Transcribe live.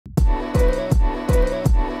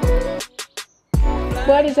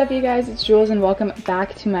What is up, you guys? It's Jules and welcome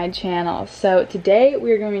back to my channel. So today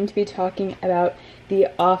we're going to be talking about the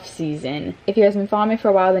off season. If you guys have been following me for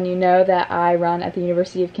a while, then you know that I run at the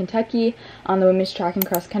University of Kentucky on the women's track and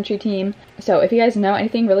cross country team. So if you guys know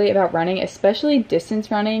anything really about running, especially distance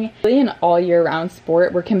running, really an all year round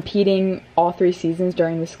sport. We're competing all 3 seasons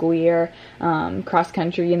during the school year, cross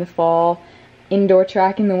country in the fall, indoor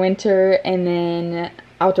track in the winter, and then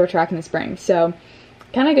outdoor track in the spring. So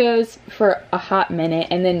kind of goes for a hot minute,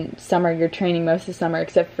 and then summer you're training most of the summer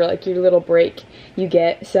except for like your little break you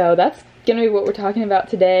get. So that's gonna be what we're talking about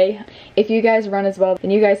today. If you guys run as well,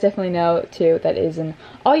 then you guys definitely know too that is an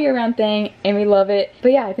all year round thing and we love it.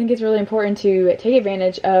 But yeah, I think it's really important to take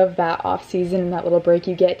advantage of that off season and that little break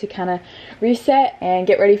you get to kind of reset and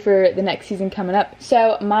get ready for the next season coming up.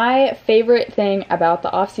 So my favorite thing about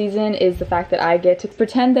the off season is the fact that I get to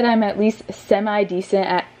pretend that I'm at least semi decent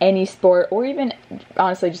at any sport, or even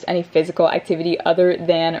honestly just any physical activity other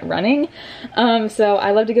than running. So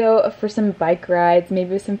I love to go for some bike rides,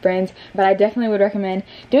 maybe with some friends, but I definitely would recommend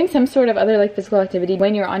doing some sort of other like physical activity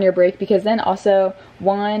when you're on your break, because then also,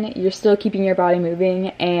 one, you're still keeping your body moving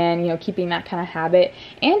and, you know, keeping that kind of habit,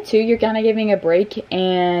 and 2, you're kind of giving a break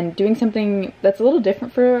and doing something that's a little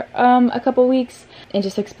different for a couple weeks and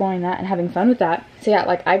just exploring that and having fun with that. So yeah,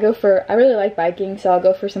 like I really like biking, so I'll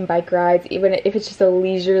go for some bike rides, even if it's just a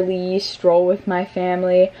leisurely stroll with my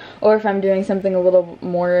family, or if I'm doing something a little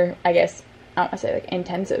more, I guess, I don't want to say like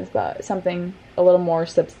intensive, but something a little more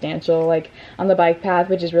substantial, like on the bike path,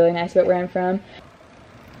 which is really nice about where I'm from.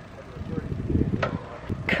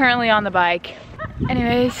 Currently on the bike.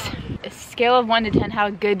 Anyways, a scale of 1 to 10, how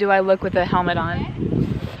good do I look with a helmet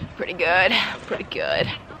on? Pretty good, pretty good.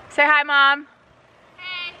 Say hi, Mom.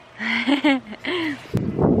 Hey.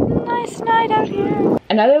 Nice night out here.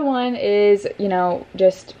 Another one is, you know,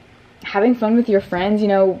 just having fun with your friends, you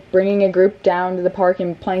know, bringing a group down to the park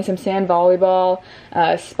and playing some sand volleyball,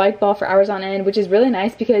 spike ball for hours on end, which is really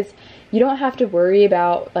nice because you don't have to worry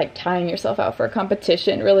about like tying yourself out for a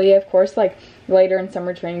competition, really. Of course, like later in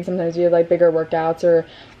summer training, sometimes you have like bigger workouts or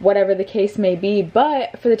whatever the case may be,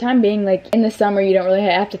 but for the time being, like in the summer, you don't really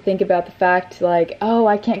have to think about the fact like, oh,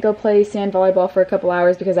 I can't go play sand volleyball for a couple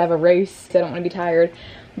hours because I have a race, so I don't want to be tired.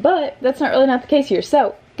 But that's not the case here,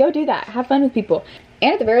 so go do that, have fun with people.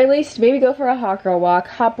 And at the very least, maybe go for a hot girl walk,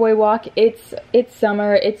 hot boy walk. It's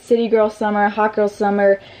summer, it's city girl summer, hot girl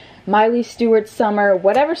summer, Miley Stewart summer,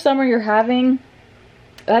 whatever summer you're having,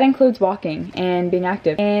 that includes walking and being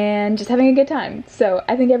active and just having a good time. So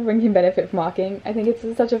I think everyone can benefit from walking. I think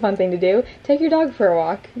it's such a fun thing to do. Take your dog for a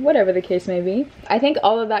walk, whatever the case may be. I think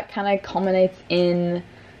all of that kind of culminates in,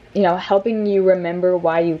 you know, helping you remember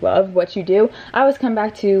why you love what you do. I always come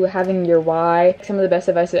back to having your why. Some of the best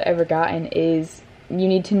advice I've ever gotten is you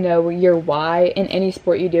need to know your why in any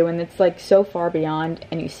sport you do, and it's like so far beyond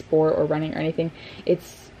any sport or running or anything.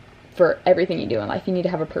 It's for everything you do in life. You need to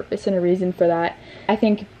have a purpose and a reason for that. I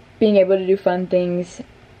think being able to do fun things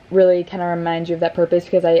really kind of reminds you of that purpose,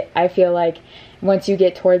 because I feel like once you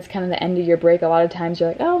get towards kind of the end of your break, a lot of times you're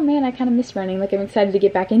like, oh man, I kind of miss running, like I'm excited to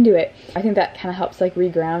get back into it. I think that kind of helps like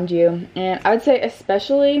reground you. And I would say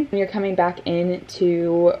especially when you're coming back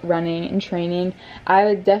into running and training, I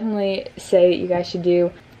would definitely say you guys should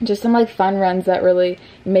do just some like fun runs that really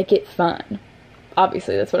make it fun.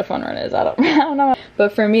 Obviously that's what a fun run is. I don't know,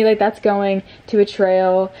 but for me, like that's going to a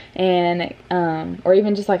trail and or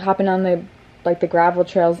even just like hopping on the gravel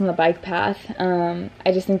trails and the bike path.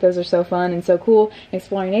 I just think those are so fun and so cool.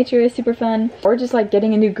 Exploring nature is super fun. Or just like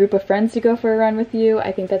getting a new group of friends to go for a run with you.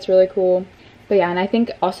 I think that's really cool. But yeah, and I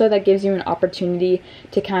think also that gives you an opportunity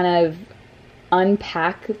to kind of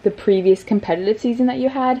unpack the previous competitive season that you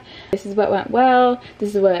had. This is what went well.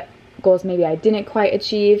 This is what goals maybe I didn't quite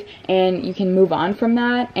achieve, and you can move on from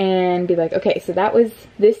that and be like, okay, so that was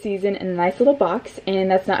this season in a nice little box, and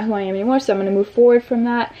that's not who I am anymore, so I'm going to move forward from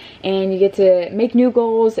that. And you get to make new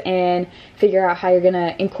goals and figure out how you're going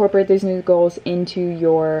to incorporate those new goals into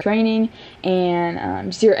your training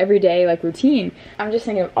and just your everyday like routine. I'm just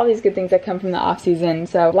thinking of all these good things that come from the off season,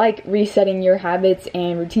 so like resetting your habits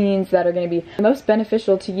and routines that are going to be the most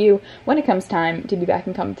beneficial to you when it comes time to be back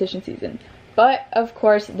in competition season. But of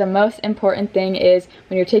course, the most important thing is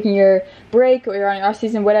when you're taking your break or you're on your off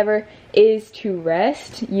season, whatever, is to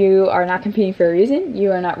rest. You are not competing for a reason.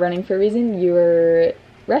 You are not running for a reason. You're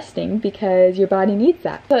resting because your body needs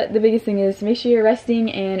that. But the biggest thing is make sure you're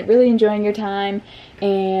resting and really enjoying your time,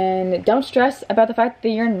 and don't stress about the fact that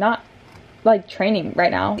you're not like training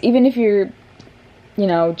right now. Even if you're, you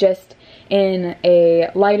know, just in a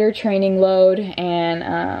lighter training load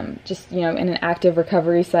and just, you know, in an active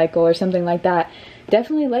recovery cycle or something like that,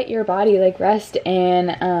 definitely let your body like rest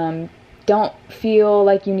and don't feel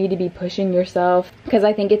like you need to be pushing yourself, because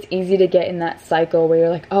I think it's easy to get in that cycle where you're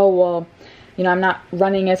like, oh, well, you know, I'm not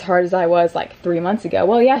running as hard as I was like 3 months ago.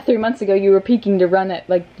 Well, yeah, 3 months ago you were peaking to run at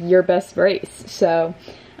like your best race. So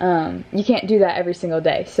you can't do that every single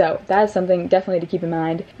day. So that is something definitely to keep in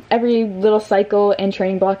mind. Every little cycle and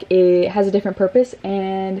training block, it has a different purpose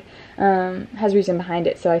and has reason behind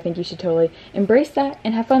it. So I think you should totally embrace that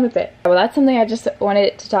and have fun with it. Well, that's something I just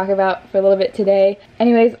wanted to talk about for a little bit today.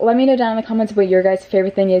 Anyways, let me know down in the comments what your guys'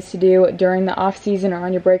 favorite thing is to do during the off season or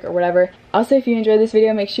on your break or whatever. Also, if you enjoyed this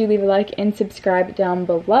video, make sure you leave a like and subscribe down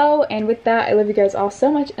below. And with that, I love you guys all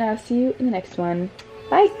so much, and I'll see you in the next one.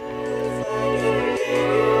 Bye!